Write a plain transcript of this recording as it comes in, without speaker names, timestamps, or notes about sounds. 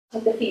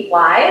Take the feet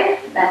wide,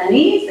 bend the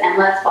knees, and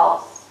let's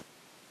pulse.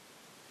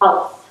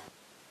 Pulse.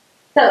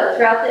 So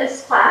throughout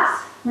this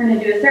class, we're going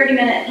to do a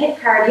 30-minute HIIT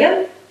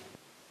cardio.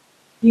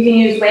 You can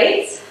use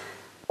weights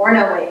or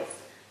no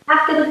weights.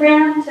 0.5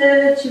 kilogram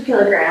to 2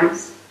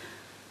 kilograms.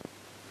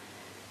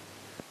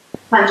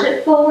 Punch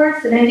it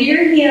forward, sit into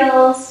your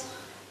heels.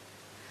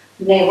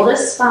 Navel to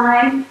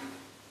spine.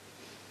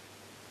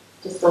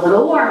 Just a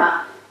little warm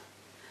up.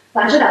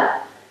 Punch it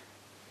up.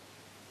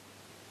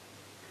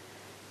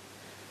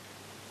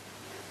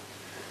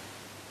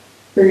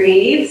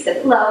 Breathe,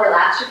 sit low,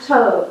 relax your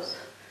toes.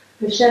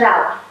 Push it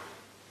out.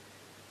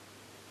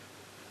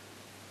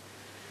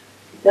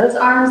 Keep those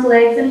arms,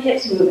 legs, and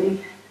hips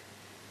moving.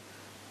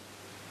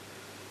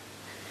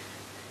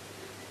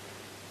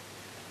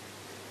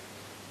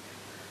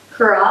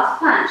 Cross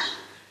punch.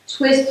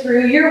 Twist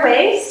through your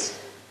waist.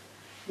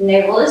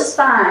 Navel to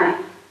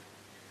spine.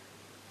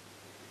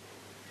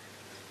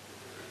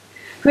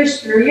 Push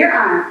through your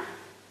arm.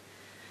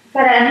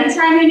 But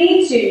anytime you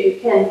need to, you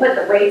can put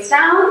the weights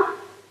down.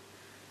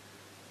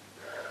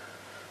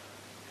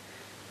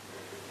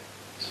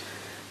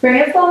 Bring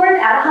it forward,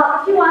 add a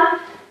hop if you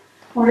want,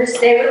 or just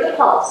stay with the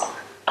pulse.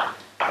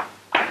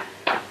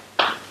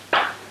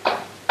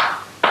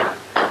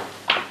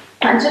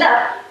 Punch it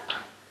up.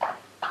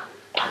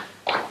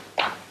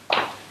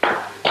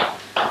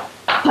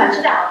 Punch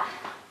it out.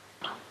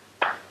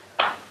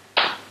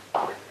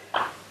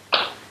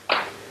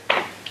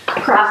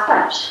 Cross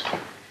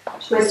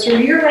punch. Twist through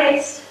your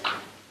waist.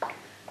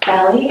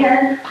 Belly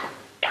in.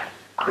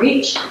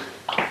 Reach.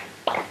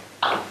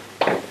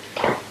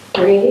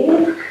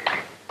 Breathe.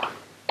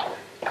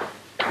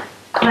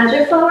 Punch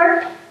it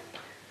forward.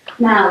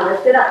 Now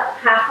lift it up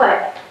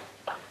halfway.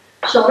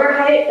 Shoulder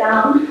height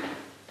down.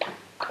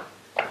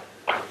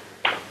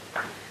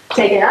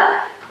 Take it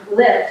up.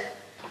 Lift.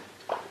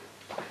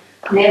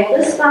 Navel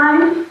to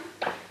spine.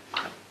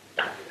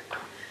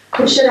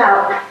 Push it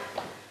out.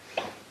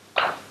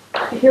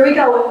 Here we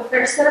go with the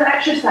first set of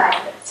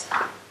exercises.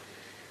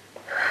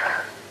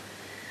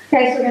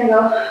 Okay, so we're going to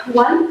go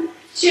 1,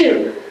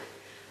 2,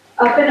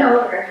 up and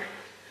over.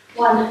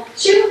 1,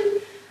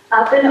 2,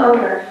 up and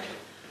over.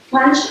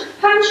 Punch,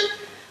 punch,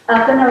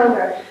 up and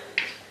over.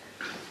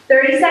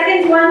 30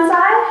 seconds one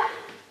side,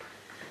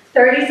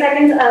 30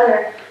 seconds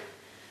other.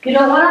 If you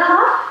don't want to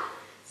hop,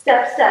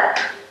 step, step.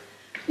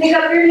 Pick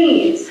up your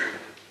knees.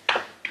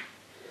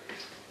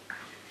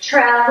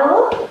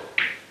 Travel.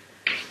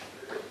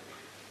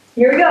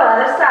 Here we go,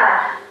 other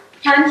side.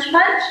 Punch,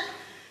 punch,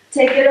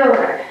 take it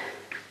over.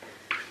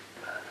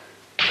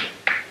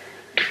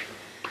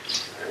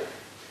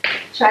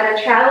 Try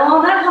to travel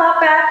on that hop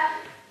back.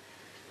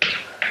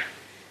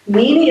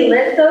 Knee,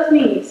 lift those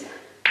knees.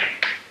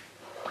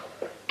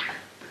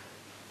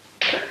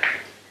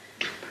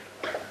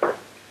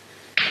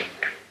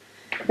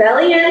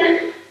 Belly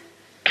in.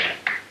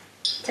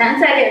 10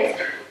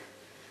 seconds.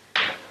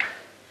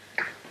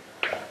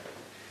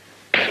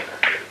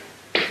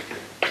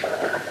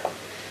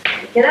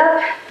 Get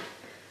up.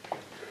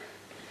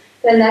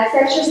 The next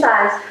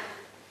exercise,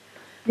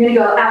 you're going to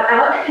go out,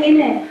 out,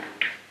 in.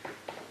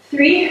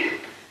 3,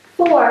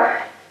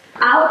 4,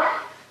 out,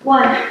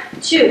 1,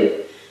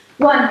 2.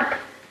 1,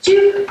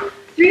 2,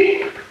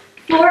 3,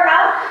 4,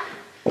 out.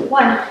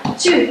 1,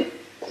 2.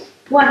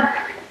 1,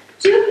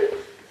 2,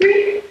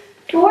 3,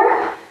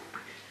 4.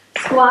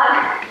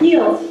 Squat,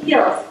 heels,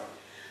 heels.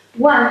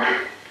 1,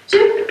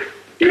 2,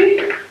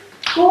 3,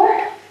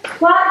 4.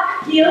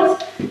 Squat,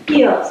 heels,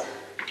 heels.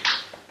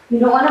 You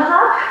don't want to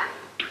hop?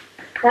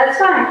 That's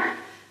fine.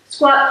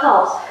 Squat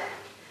pulse.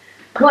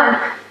 1,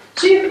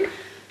 2,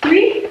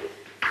 3,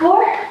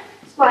 4.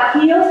 Squat,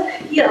 heels,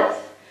 heels.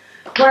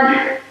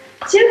 1,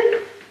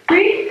 2,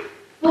 3,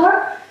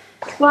 4.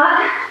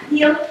 Squat,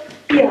 heel,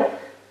 heel.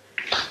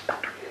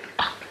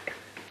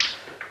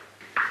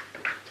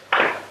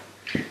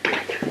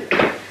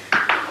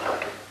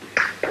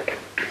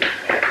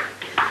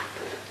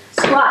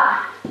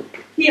 Squat,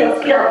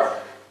 heels, heels.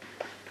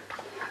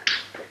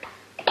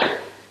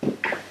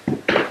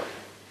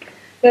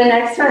 Good,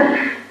 next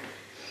one.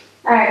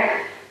 All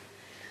right.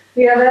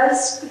 We have a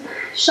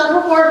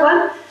shuffle forward.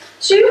 1,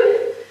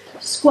 2,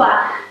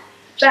 squat,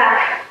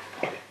 back.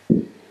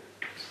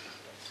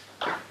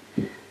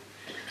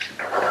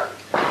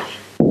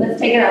 Let's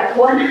take it up.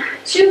 1,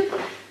 2,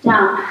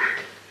 down.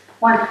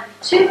 1,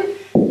 2,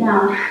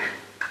 down.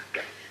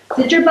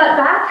 Sit your butt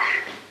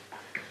back.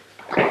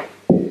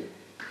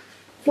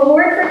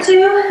 Forward for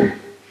 2,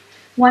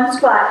 1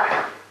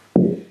 squat.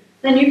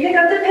 Then you pick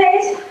up the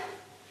pace.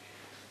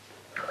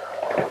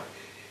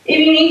 If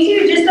you need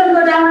to, just don't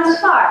go down as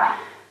far.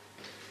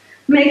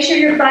 Make sure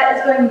your butt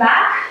is going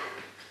back.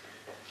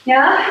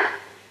 Yeah?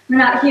 We're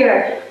not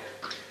here.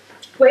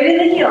 Weight in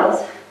the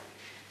heels.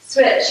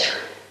 Switch.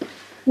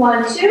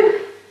 1,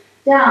 2,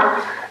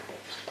 down.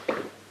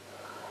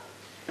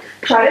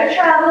 Try to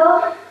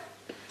travel.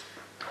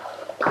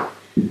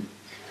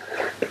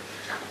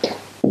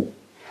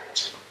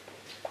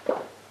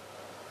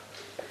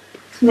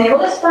 Navel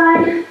to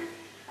spine.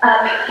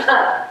 Up,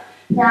 up,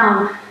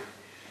 down.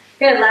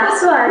 Good,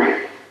 last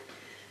one.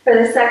 for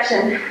this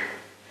section.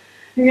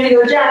 You're gonna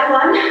go jack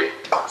 1,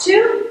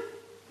 2,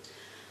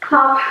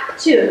 hop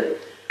 2,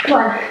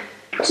 1,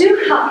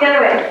 2, hop the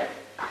other way.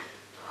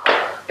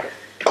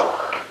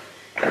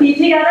 Feet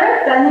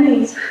together, bend the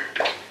knees.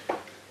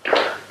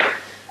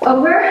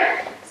 Over,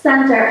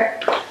 center.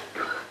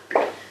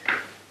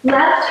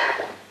 Left,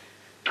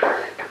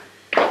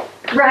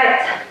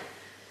 right.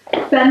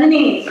 Bend the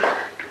knees.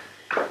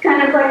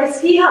 Kind of like a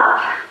ski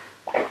hop.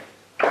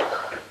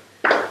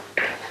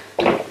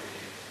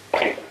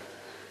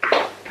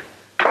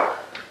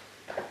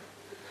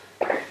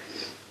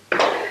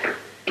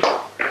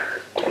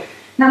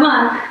 Come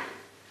on.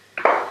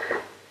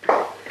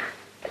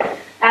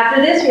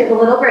 After this, we have a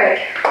little break.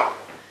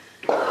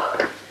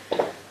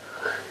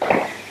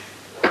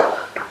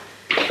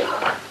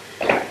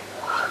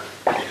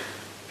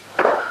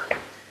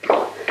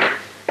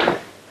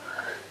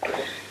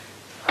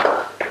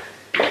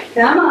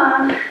 Come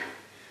on.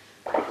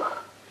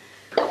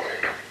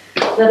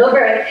 Little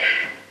break.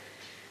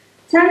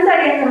 10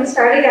 seconds and we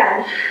start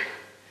again.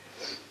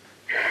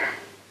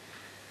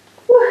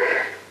 Whew.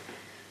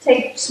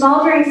 Take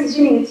small drinks as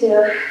you need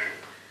to.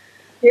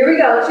 Here we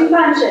go, 2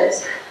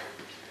 punches.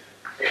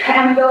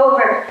 And we go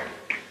over.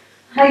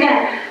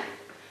 Again.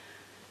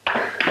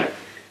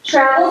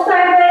 Travel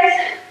sideways,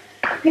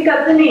 pick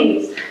up the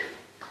knees.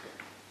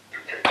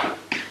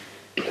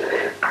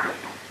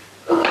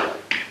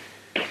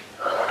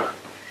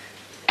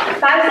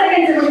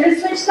 And we're going to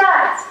switch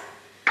sides.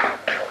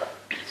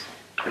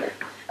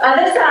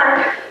 Other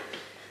side.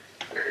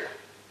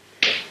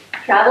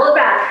 Travel it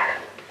back.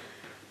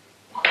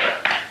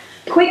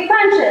 Quick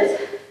punches.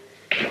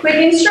 Quick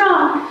and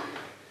strong.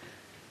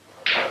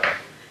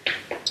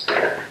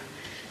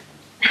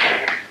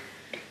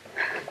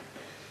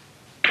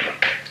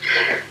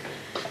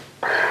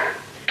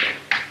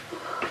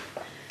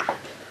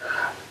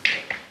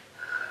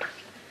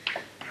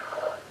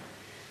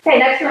 Okay,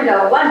 next one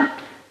go. 1,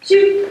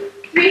 2,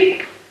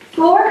 3,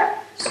 4,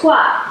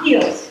 squat,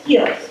 heels,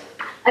 heels.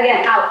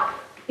 Again, out,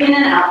 in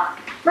and out.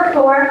 For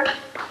 4,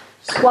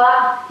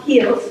 squat,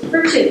 heels,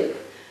 for 2.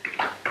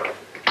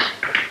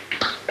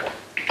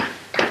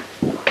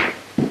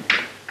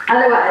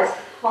 Otherwise,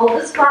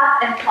 hold the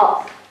squat and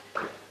pulse.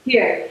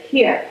 Here,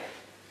 here.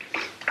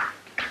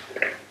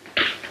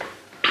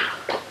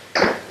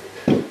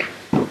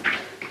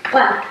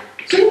 One,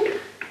 2,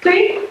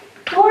 3,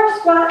 4,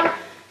 squat,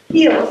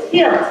 heels,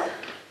 heels.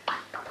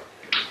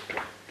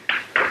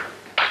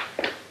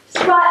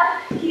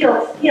 Squat,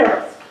 heels,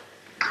 heels.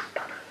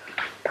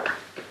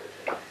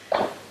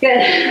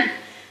 Good.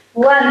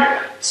 1,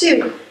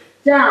 2,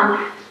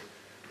 down.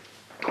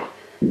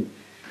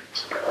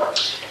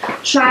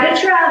 Try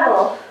to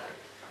travel.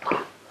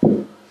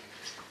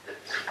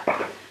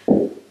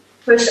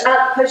 Push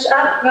up,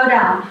 go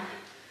down.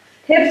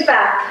 Hips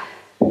back,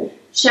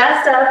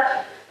 chest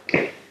up.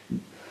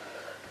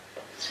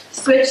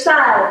 Switch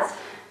sides.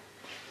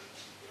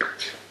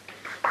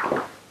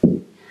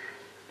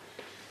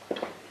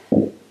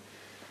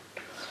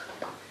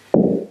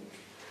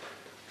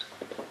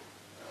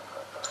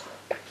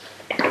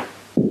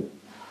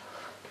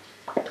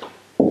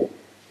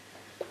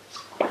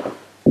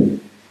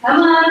 Come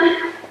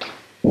on.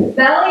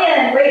 Belly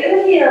in, weight in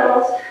the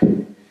heels.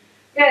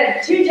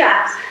 Good. 2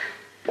 jabs.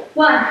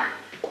 1,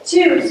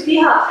 2,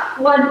 ski hop.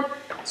 1,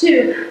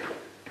 2.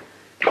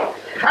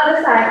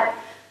 Other side.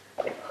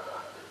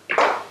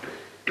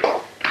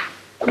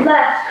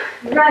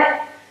 Left,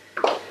 right.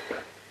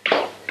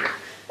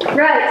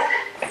 Right,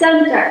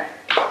 center.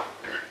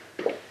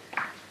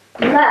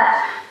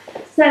 Left,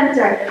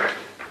 center.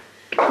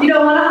 You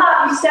don't want to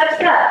hop, you step,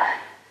 step.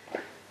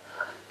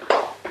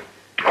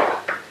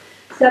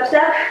 Step,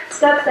 step,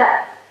 step,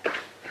 step.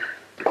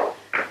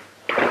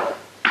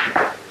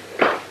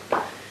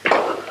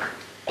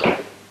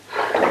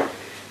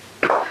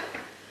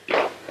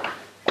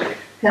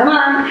 Come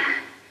on.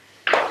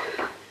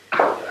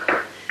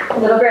 A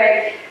little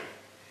break.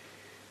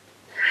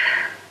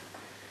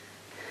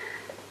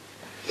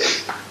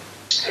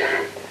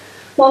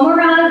 One more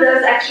round of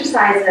those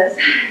exercises.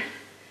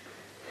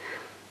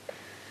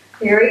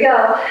 Here we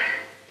go.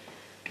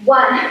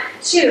 1,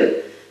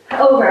 2,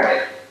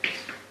 over.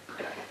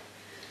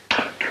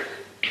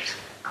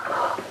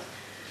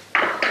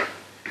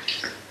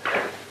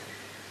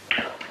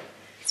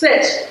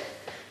 Switch.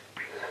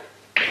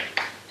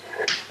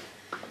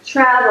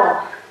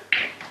 Travel.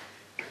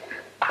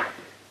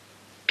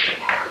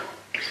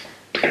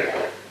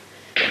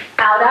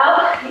 Out,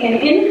 out, and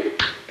in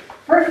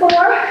for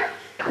 4.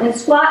 And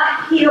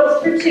squat,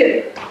 heels for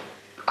 2.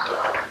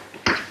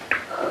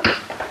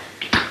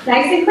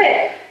 Nice and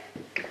quick.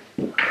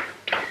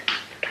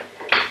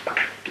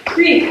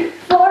 3,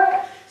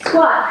 4,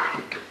 squat.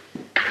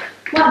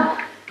 1,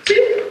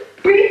 2,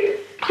 3,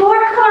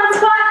 4. Come on,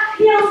 squat,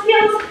 heels,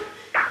 heels.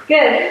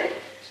 Good.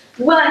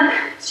 1,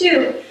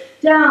 2,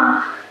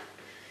 down.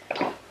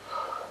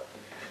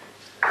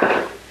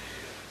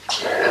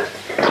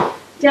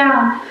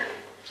 Down.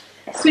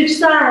 Switch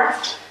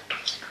sides.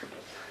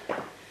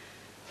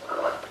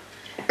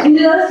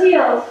 Into those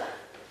heels.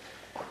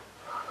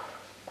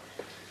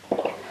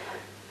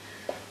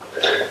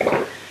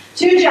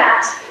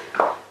 contract.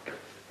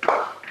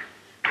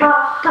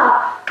 Hop,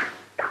 hop.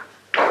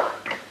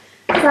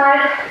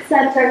 Side,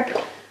 center.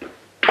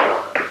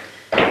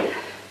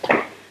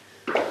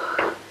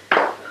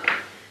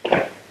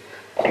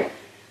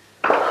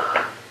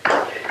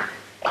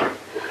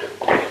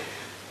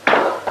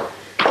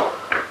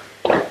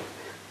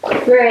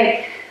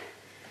 Break.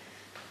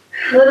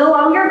 A little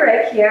longer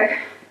break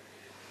here.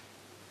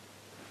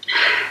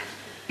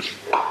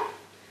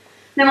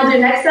 Then we'll do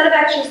next set of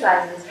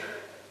exercises.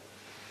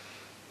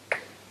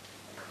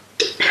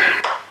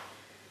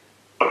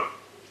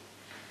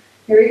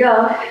 Here we go.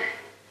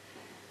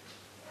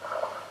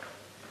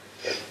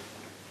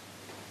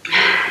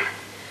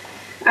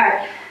 All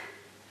right.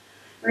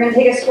 We're going to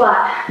take a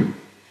squat.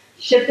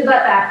 Shift the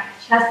butt back,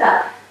 chest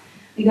up.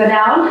 You go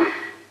down,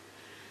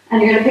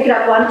 and you're going to pick it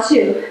up. 1,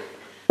 2.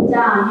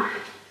 Down.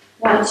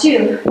 1,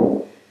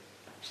 2.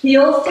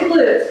 Heels to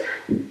glutes.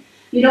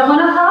 You don't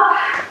want to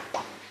hop.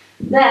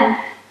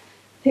 Then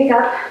pick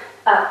up,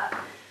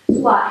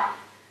 squat,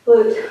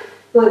 glute,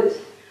 glute,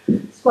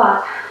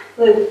 squat,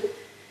 glute,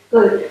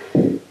 glute.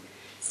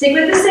 Stick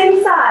with the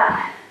same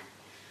side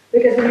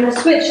because we're going to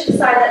switch the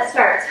side that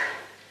starts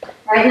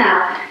right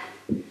now.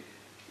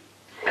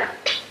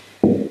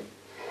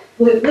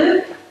 Glute,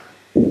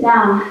 glute,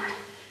 down,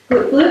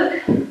 glute,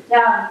 glute,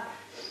 down.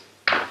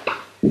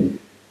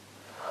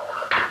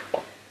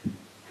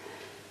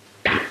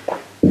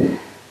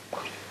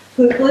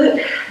 Glute,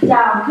 glute,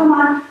 down. Come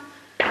on.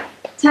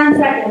 10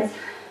 seconds.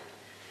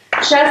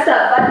 Chest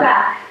up, butt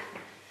back.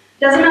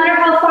 Doesn't matter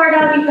how far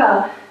down you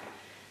go.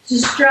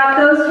 Just drop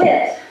those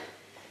hips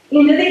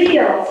into the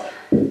heels.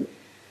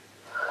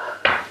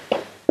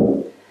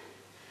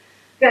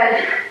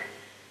 Good.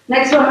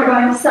 Next one, we're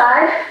going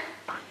side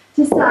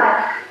to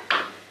side.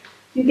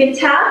 You can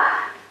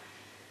tap,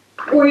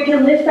 or you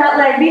can lift that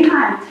leg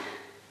behind.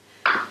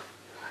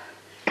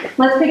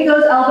 Let's pick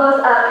those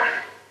elbows up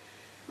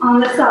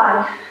on the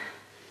side.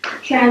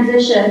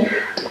 Transition.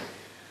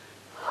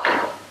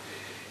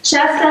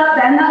 Chest up,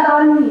 bend that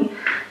bottom knee.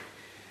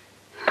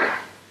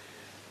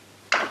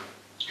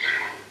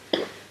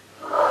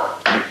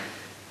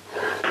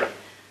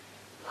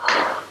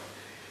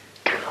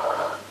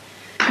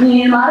 You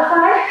need to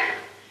modify,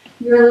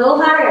 you're a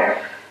little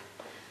higher,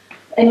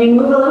 and you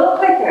move a little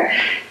quicker.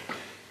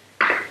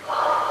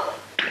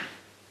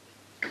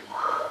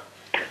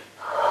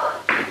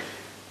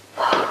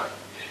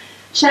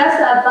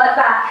 Chest up, butt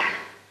back,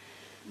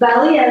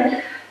 belly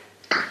in.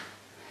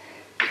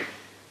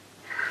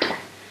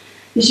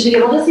 You should be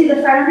able to see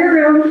the front of your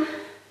room.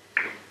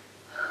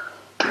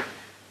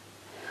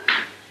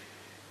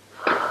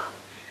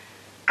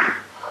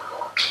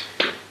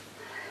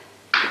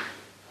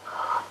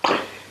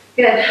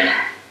 Good.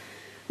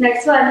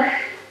 Next one.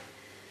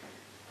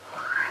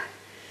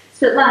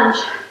 Split lunge.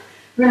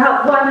 We're gonna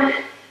hop 1,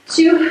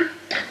 2,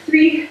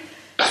 3,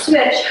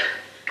 switch.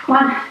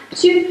 1,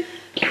 2,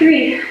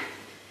 3,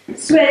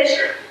 switch.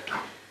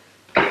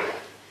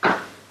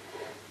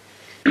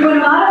 You want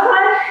to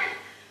modify?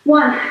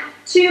 1,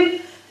 2,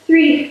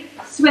 3,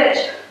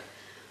 switch.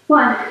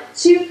 1,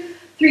 2,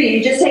 3.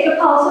 You just take a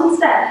pulse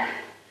instead.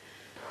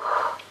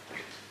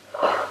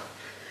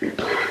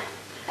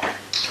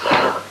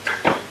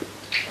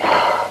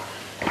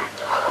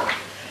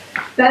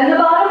 Bend the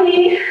bottom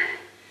knee.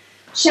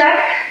 Check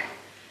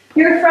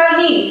your front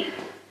knee,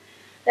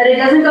 that it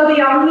doesn't go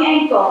beyond the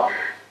ankle.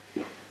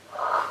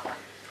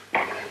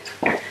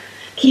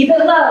 Keep it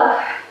low.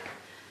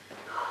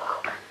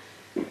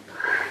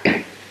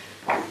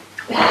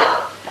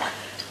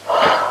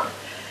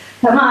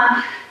 Come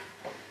on.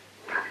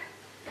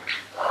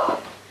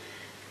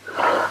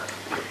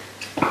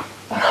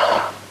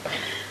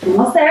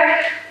 Almost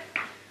there.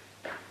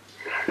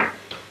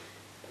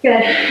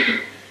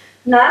 Good.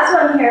 Last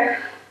one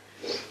here.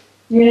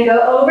 You're going to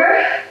go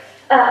over,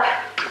 up,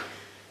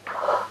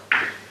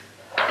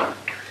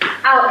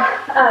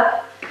 out,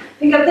 up.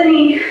 Pick up the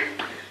knee.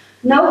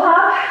 No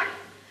hop.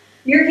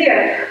 You're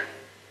here.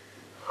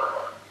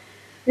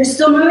 You're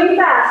still moving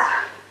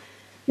fast.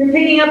 You're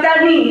picking up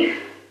that knee.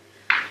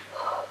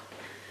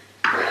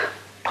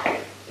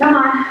 Come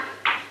on.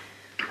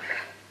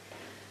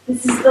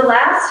 This is the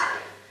last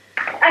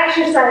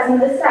exercise in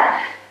this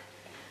set.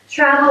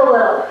 Travel a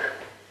little.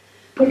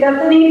 Pick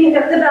up the knee,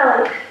 pick up the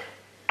belly.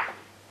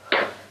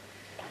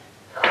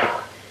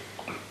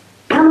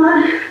 Come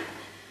on.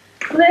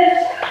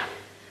 Lift.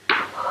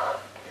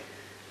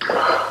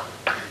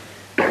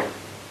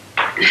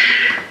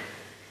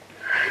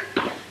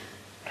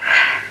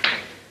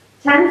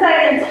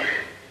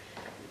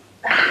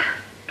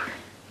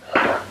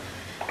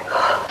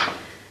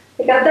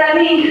 Pick up that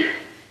knee.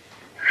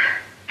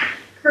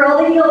 Curl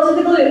the heel to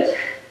the glute.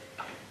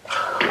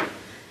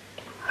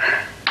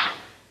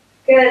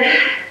 Good.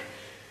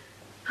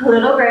 A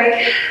little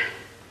break.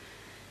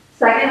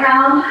 Second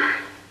round.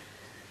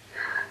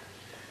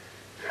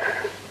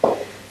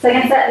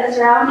 Second set in this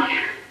round.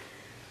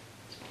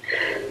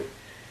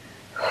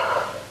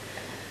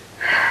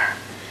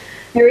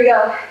 Here we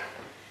go.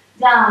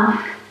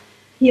 Down.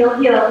 Heel,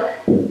 heel.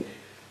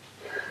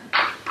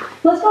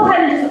 Let's go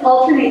ahead and just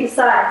alternate the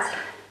sides.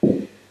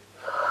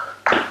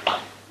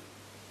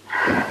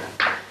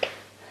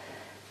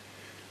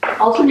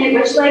 Alternate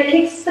which leg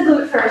kicks the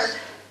glute first.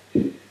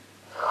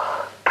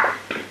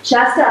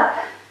 Chest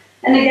up.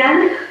 And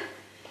again,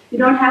 you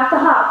don't have to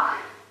hop.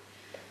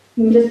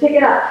 You can just pick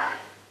it up.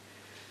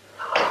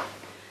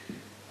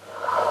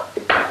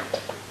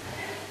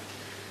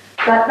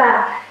 Butt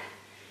back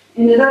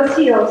into those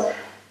heels.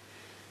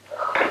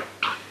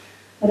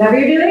 Whatever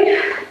you're doing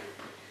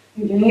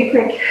it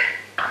quick.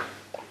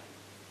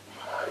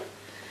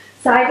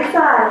 Side to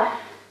side.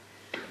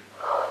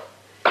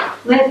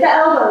 Lift the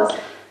elbows.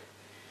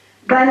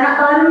 Bend that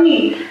bottom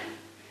knee.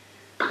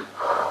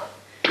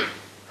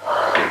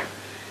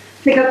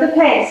 Pick up the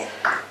pace.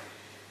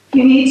 If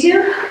you need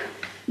to,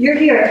 you're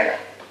here.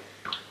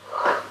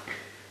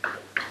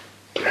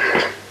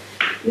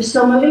 You're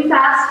still moving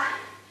fast.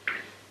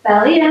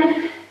 Belly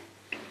in.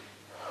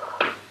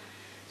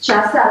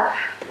 Chest up.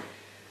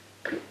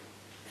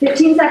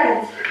 15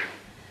 seconds.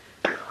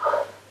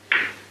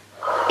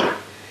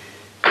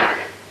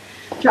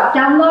 Drop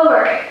down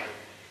lower.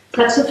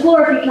 Touch the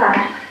floor if you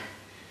can.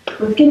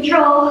 With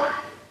control.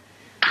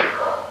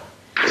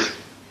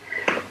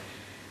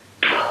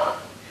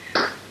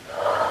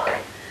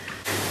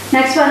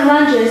 Next one,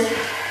 lunges.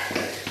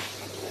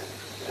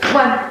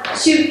 1,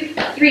 2,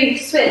 3,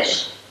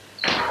 switch.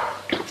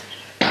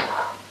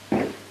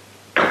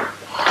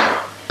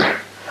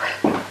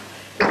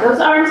 Those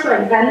arms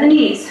forward, bend the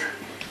knees.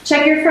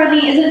 Check your front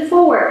knee isn't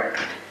forward.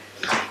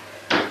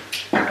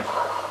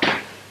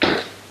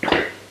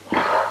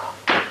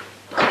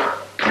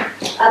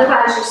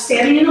 Otherwise, you're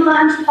standing in a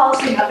lunge,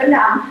 pulsing up and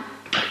down.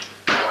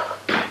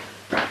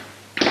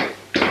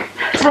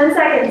 10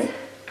 seconds.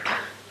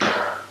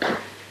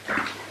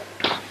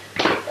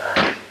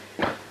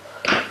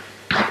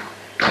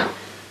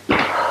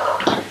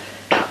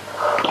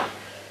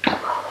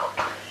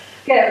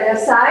 Good,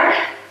 left side,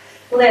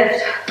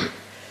 lift.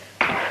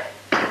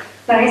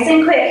 Nice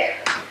and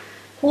quick.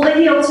 Pull the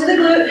heel to the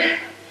glute,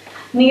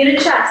 knee to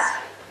chest.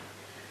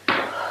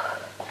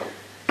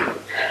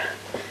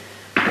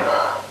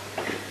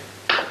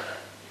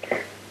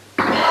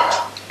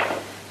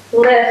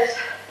 Lift.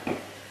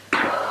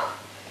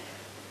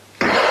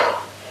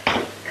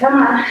 Come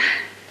on.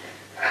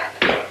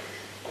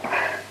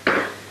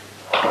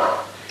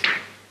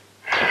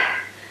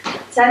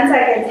 Ten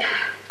seconds.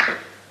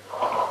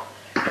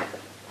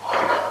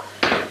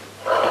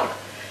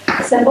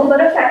 Simple but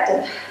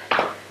effective.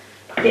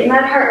 Getting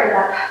that heart rate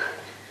up.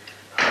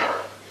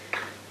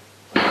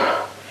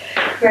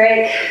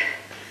 Break.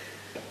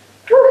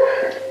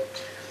 Whew.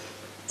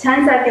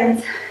 10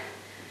 seconds.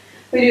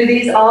 We do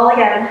these all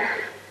again.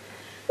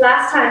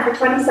 Last time for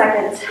 20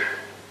 seconds.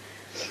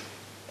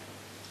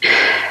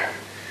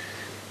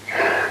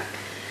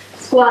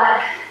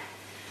 Squat.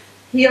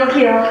 Heel,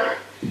 heel.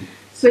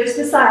 Switch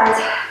the sides.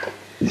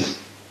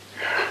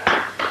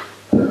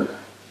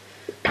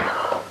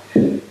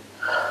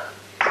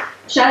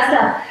 Chest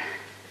up.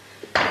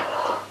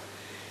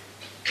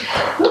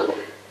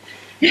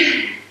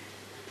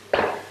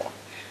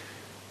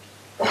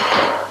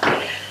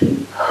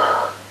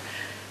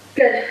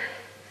 Good.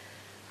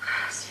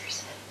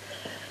 Seriously.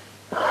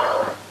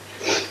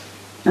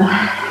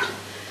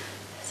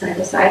 Side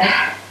to side.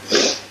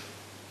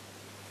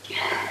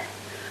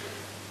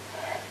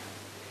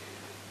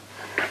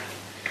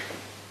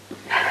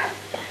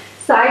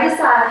 Side to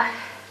side.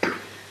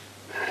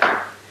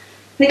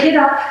 Pick it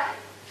up.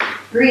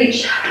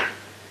 Reach.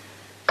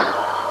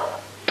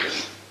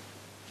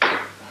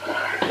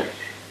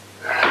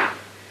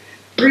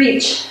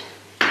 Reach.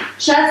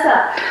 Chest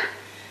up.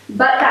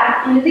 Butt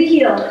back into the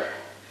heel.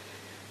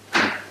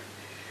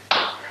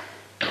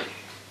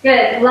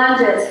 Good.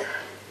 Lunges.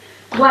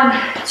 1,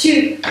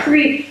 2,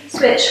 3,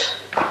 switch.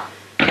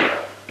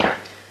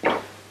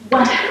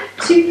 1,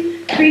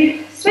 2,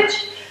 3,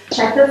 switch.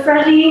 Check the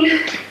front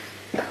knee.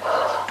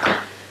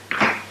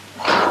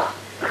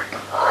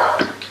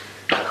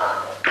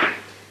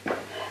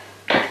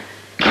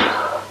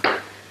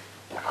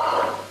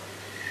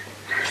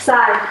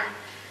 Side.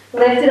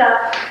 Lift it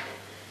up.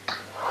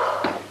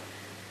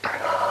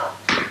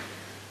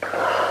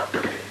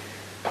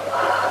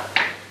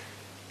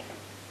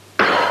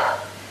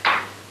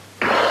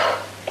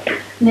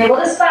 Enable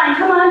the spine,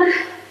 come on.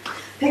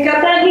 Pick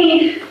up that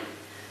knee.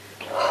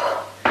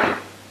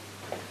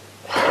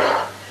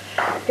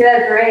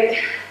 Good,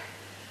 break.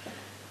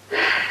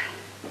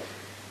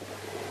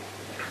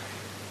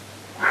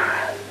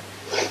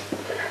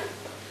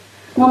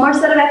 One more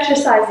set of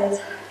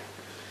exercises.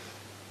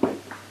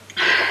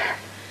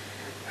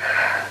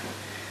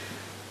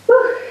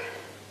 Whew.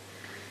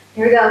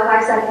 Here we go,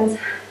 5 seconds.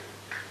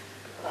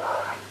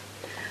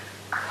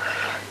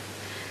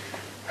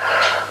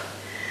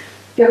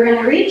 Okay, we're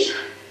gonna reach,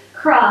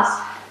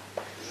 cross.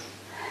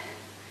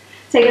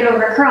 Take it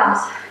over,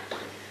 cross.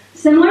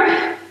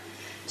 Similar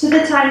to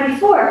the time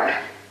before.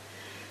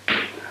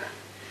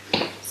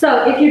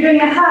 So if you're doing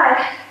a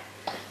high,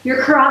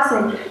 you're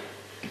crossing.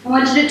 I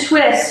want you to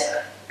twist.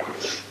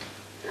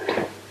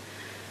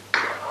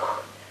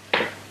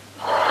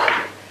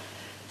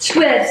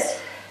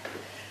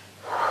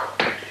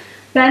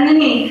 Bend the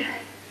knee.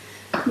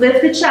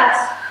 Lift the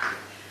chest.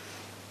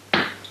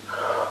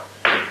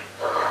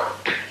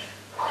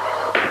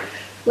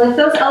 Lift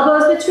those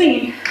elbows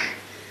between.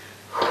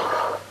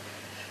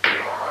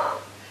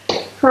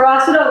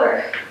 Cross it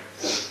over.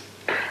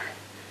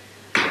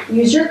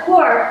 Use your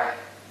core.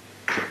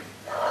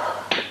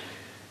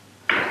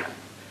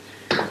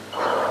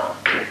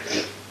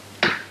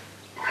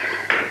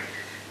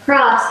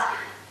 Cross.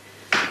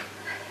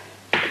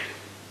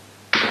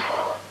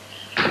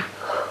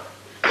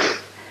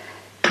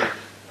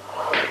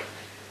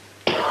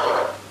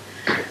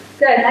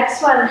 Good,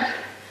 next one.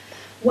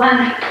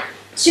 1,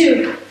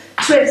 2,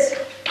 twist,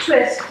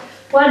 twist.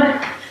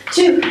 1,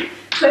 2,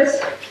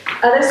 twist.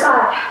 Other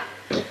side.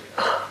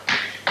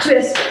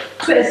 Twist,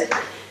 twist.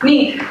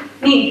 Knee,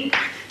 knee,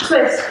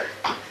 twist.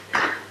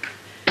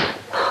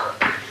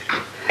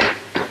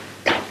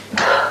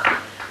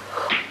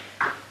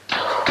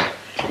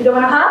 You don't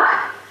want to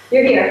hop?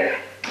 You're here.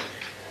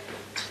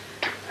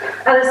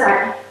 Other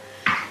side.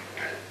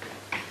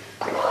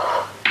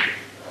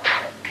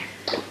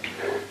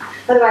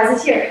 Otherwise,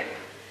 it's here.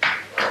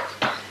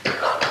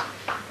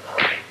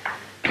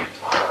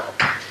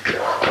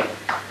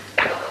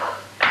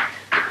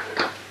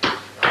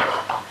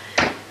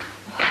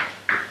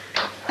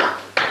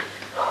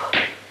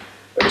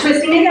 We're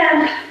twisting again.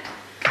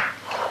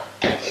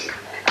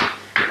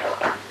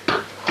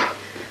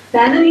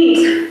 Bend the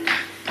knees.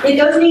 Get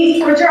those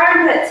knees towards your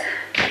armpits.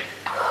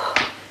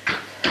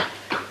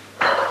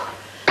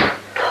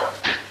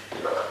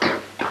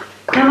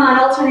 Come on,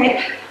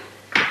 alternate.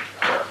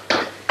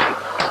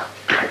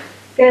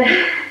 Good.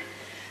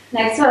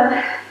 Next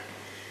one.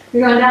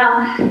 You're going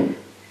down.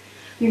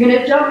 You're going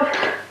to jump.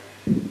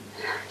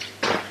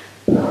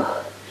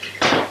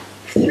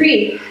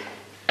 3.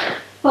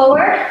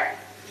 Forward.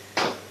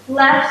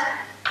 Left.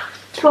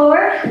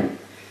 Forward.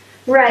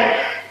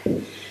 Right.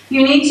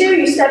 You need to,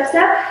 you step,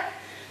 step.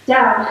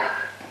 Down.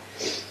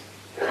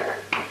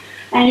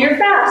 And you're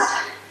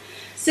fast.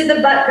 Sit the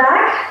butt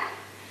back,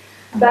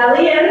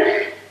 belly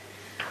in,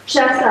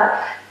 chest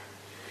up.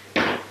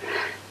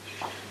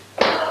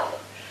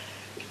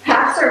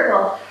 Half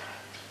circle.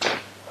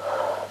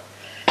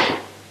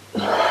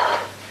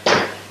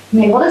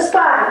 Navel to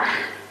spine.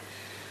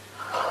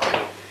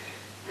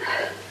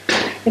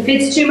 If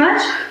it's too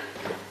much,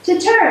 to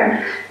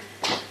turn.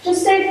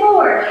 Just stay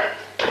forward.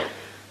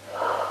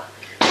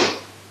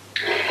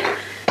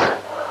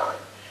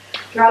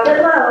 Drop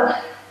it low.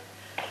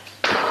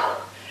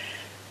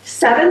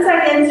 7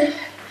 seconds.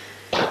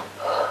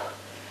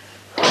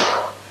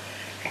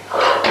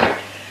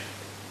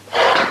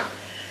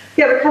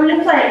 Good, we're coming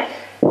to plank.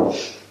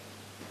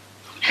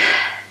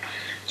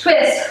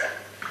 Twist.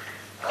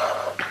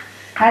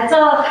 That's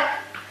all.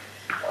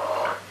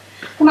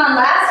 Come on,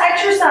 last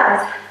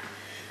exercise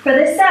for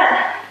this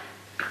set.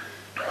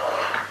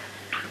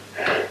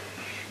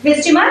 If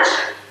it's too much,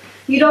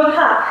 you don't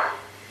hop.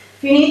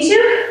 If you need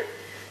to,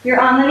 you're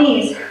on the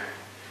knees.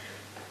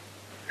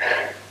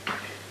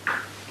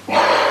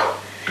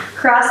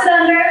 Cross it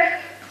under,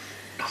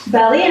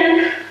 belly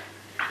in.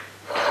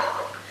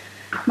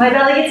 My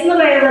belly gets in the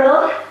way a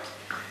little,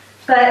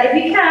 but if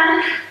you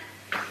can,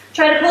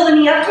 try to pull the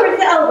knee up towards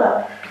the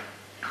elbow.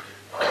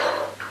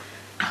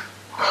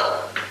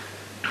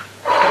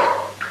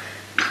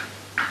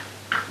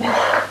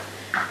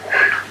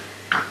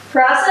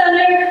 Cross it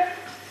under,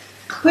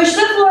 push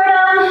the floor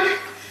down,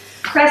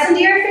 press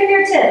into your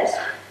fingertips.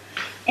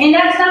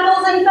 Index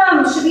knuckles and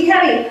thumbs should be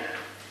heavy.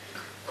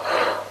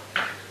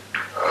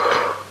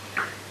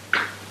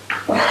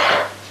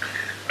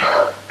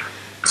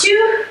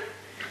 Two,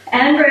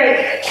 and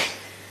break.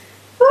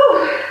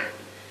 Whew.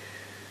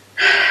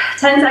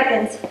 10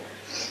 seconds.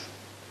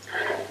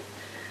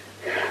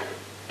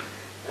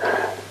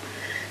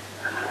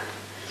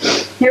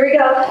 Here we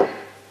go.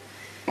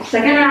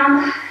 Second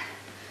round.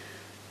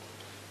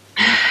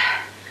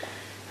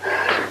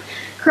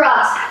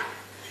 Cross.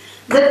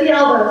 Zip the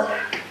elbows.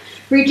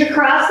 Reach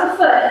across the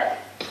foot.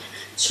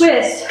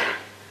 Twist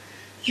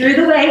through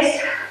the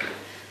waist.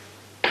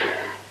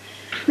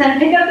 Then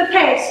pick up the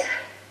pace.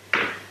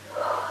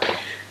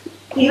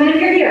 Even if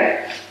you're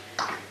here.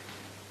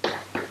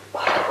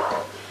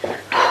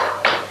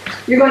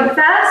 You're going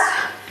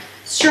fast,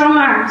 strong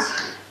arms.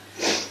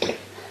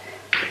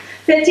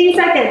 15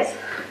 seconds.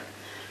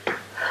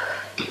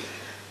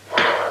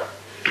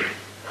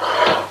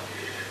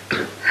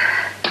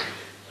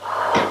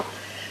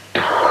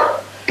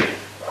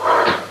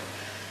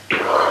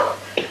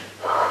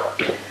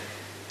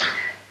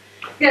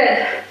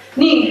 Good.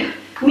 Knee,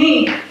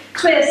 knee,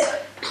 twist,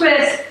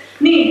 twist,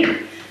 knee,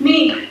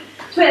 knee,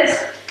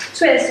 twist,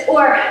 twist,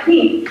 or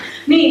knee,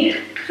 knee,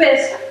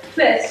 twist,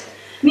 twist,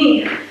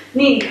 knee,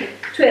 knee,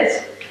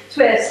 twist,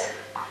 twist.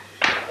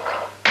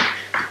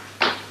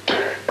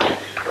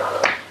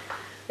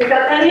 Pick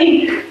up that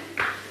knee.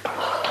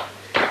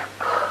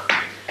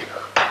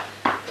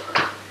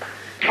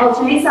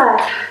 Alternate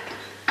sides.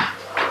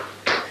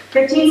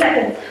 15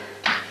 seconds.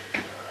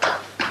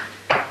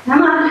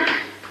 Come on.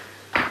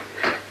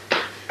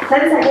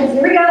 10 seconds,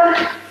 here we go.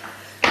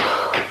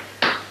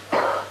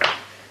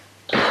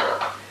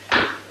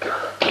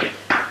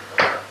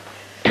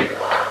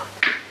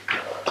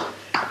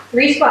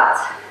 3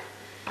 squats.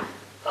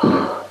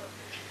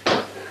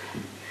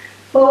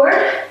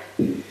 Forward,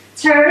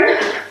 turn,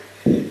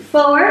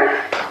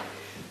 forward,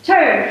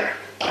 turn.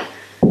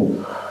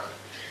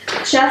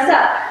 Chest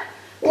up,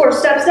 or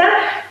step,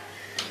 step.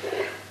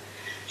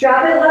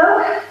 Drop it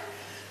low,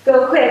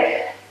 go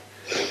quick.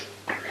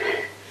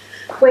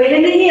 Weight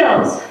in the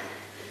heels.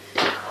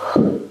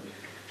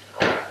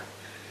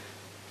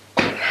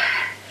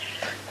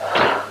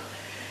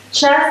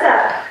 Chest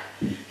up,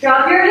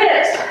 drop your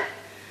hips.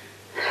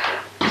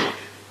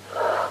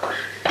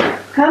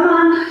 Come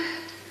on.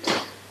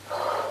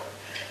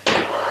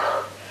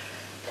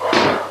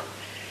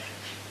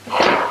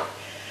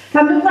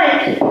 Come to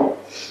plank.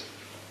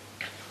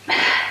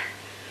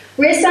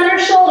 Wrists under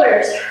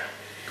shoulders.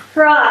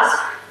 Cross.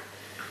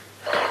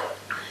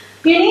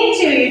 If you need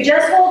to, you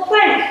just hold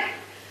plank.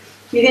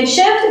 You can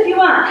shift if you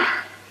want.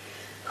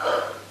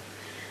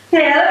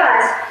 Okay,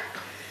 otherwise,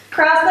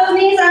 cross those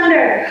knees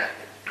under.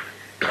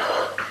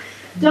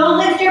 Don't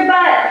lift your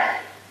butt.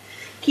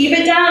 Keep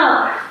it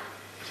down.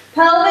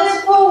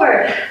 Pelvis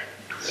forward.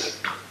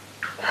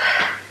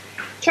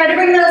 Try to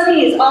bring those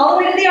knees all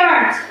the way to the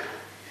arms.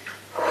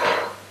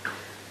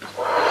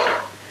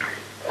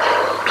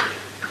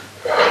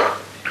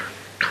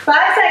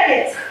 Five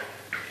seconds.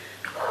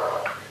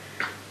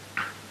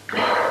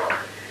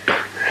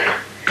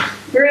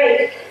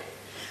 Great.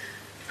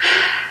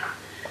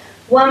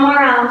 One more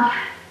round,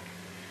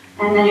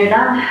 and then you're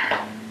done.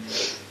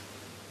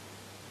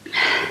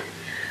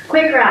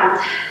 Quick round.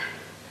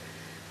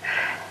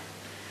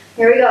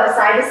 Here we go,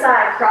 side to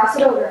side, cross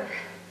it over.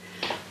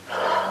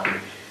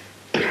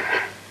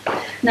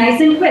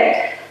 Nice and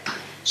quick.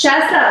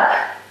 Chest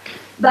up,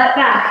 butt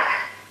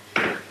back.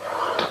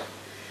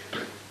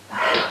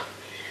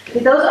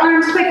 Get those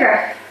arms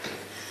quicker.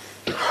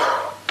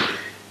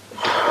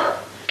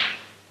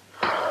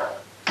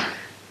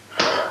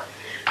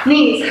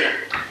 Knees,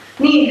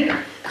 knee,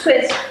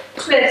 twist,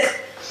 twist.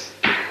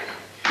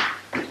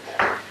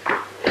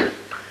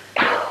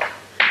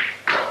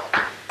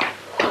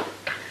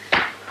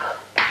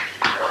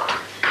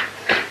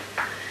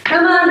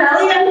 Come on,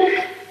 belly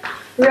in.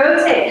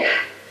 Rotate.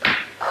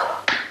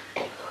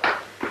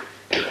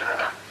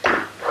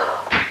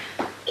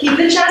 Keep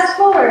the chest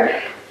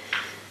forward.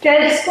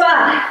 Good,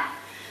 squat.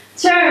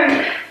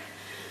 Turn,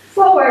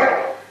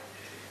 forward.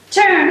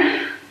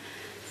 Turn,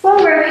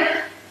 forward.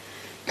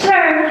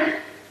 Turn.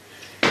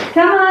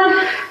 Come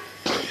on.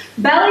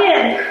 Belly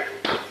in.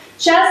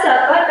 Chest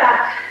up, butt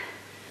back.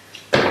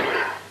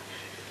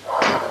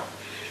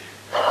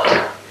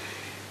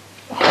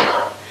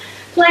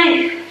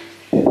 Plank.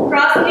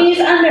 Cross the knees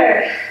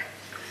under.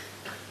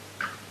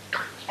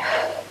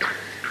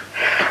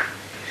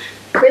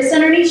 Wrists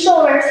underneath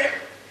shoulders.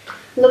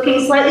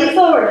 Looking slightly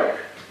forward.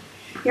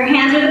 Your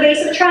hands are the base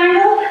of the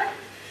triangle.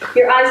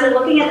 Your eyes are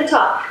looking at the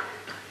top.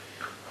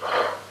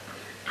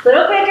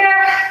 Little quicker.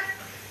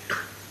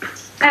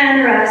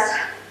 And rest.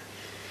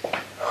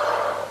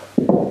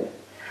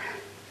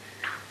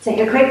 Take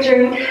a quick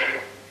drink.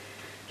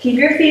 Keep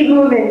your feet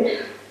moving.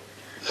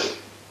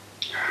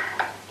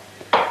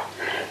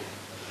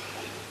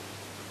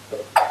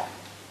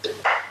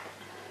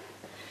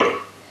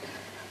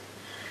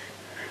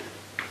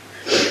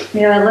 We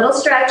have a little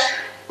stretch.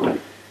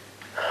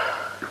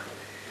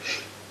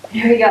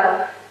 Here we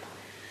go.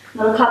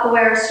 Little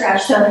capoeira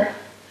stretch. So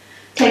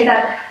take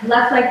that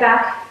left leg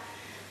back,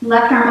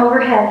 left arm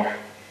overhead.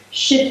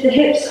 Shift the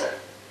hips.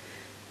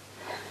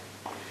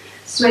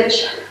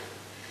 Switch.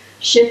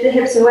 Shift the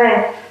hips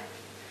away.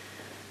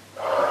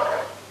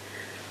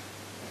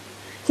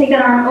 Take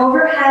that arm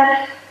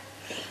overhead.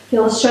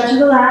 Feel the stretch of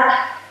the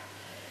lat.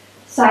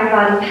 Side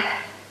body.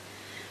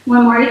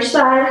 One more each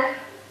side.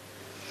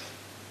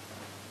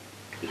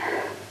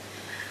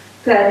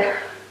 Good.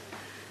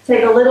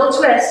 Take a little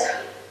twist.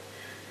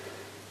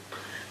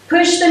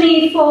 Push the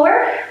knee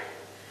forward.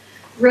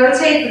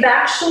 Rotate the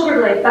back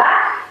shoulder blade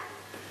back.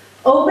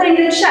 Opening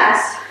the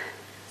chest.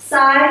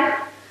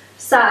 Side,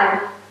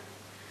 side.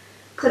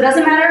 So it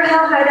doesn't matter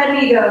how high that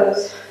knee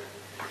goes.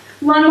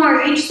 One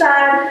more each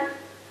side.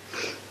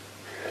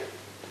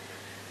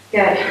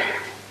 Good.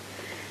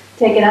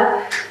 Take it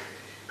up.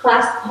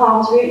 Clasp the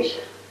palms, reach.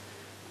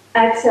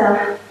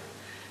 Exhale.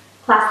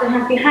 Clasp the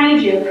hands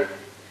behind you.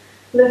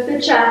 Lift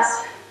the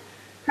chest.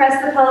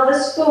 Press the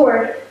pelvis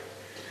forward.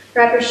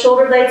 Wrap your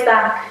shoulder blades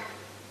back.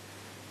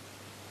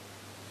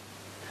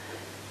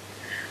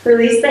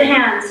 Release the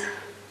hands.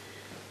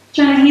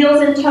 Turn the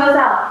heels and toes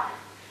out.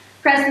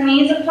 Press the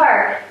knees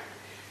apart.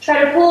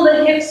 Try to pull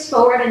the hips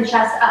forward and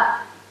chest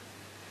up.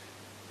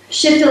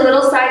 Shift a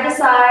little side to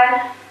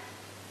side.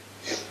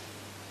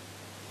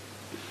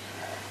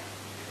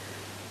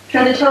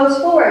 Turn the toes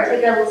forward.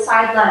 Take a little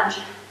side lunge.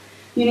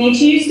 You need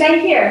to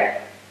stay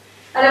here.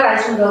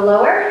 Otherwise, you can go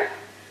lower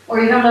or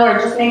even lower.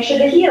 Just make sure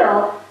the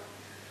heel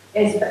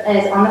is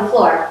on the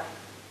floor.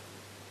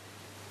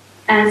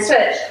 And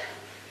switch.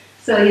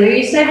 So either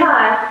you stay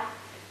high,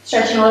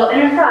 stretching a little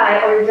inner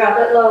thigh, or you drop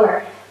it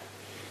lower.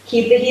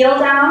 Keep the heel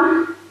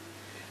down.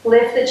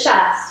 Lift the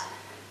chest.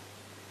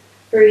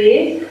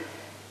 Breathe.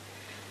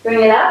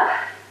 Bring it up.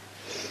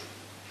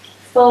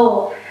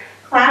 Fold.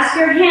 Clasp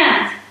your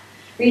hands.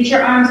 Reach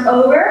your arms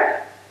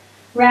over.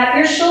 Wrap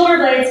your shoulder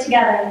blades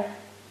together.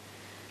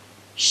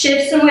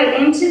 Shift some weight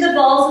into the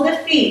balls of the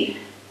feet.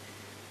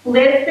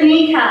 Lift the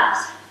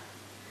kneecaps.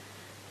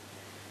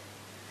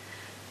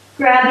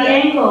 Grab the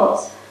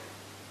ankles.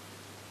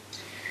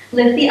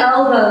 Lift the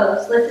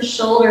elbows. Lift the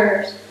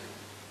shoulders.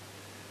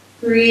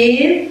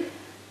 Breathe.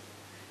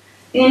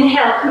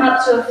 Inhale, come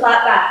up to a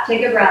flat back.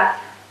 Take a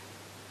breath.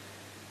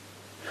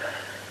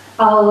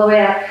 All the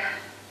way up.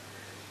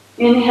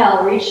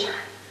 Inhale, reach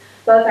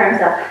both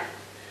arms up.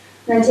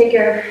 Then take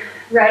your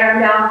right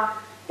arm down,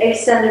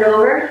 extend it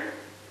over,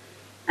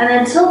 and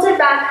then tilt it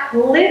back,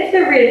 lift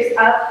the ribs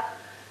up,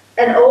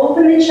 and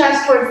open the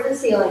chest towards the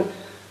ceiling.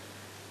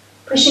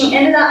 Pushing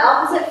into that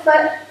opposite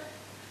foot,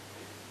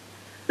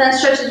 then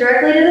stretch it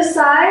directly to the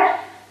side,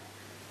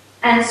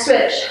 and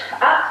switch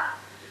up,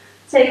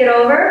 take it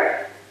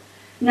over.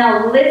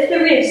 Now lift the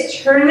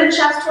ribs, turn the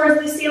chest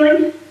towards the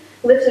ceiling,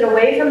 lift it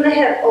away from the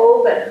hip,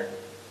 open.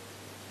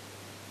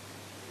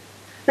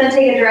 Then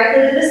take it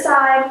directly to the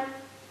side,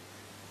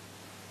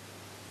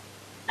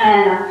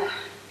 and up.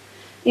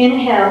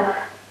 Inhale,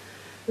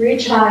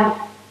 reach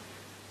high.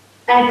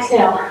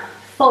 Exhale,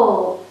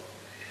 fold.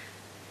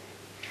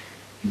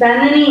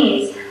 Bend the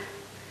knees.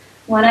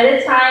 One at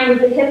a time, move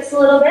the hips a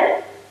little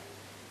bit.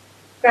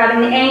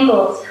 Grabbing the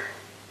ankles.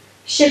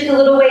 Shift a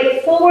little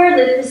weight forward,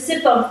 lift the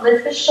sit bones,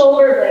 lift the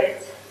shoulder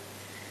blades.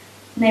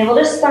 Navel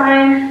to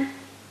spine.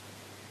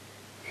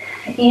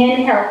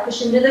 Inhale,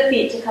 push into the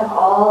feet to come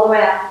all the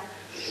way up.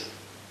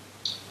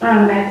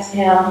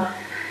 Exhale.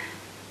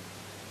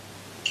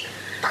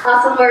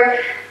 Awesome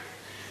work.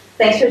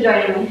 Thanks for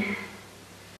joining me.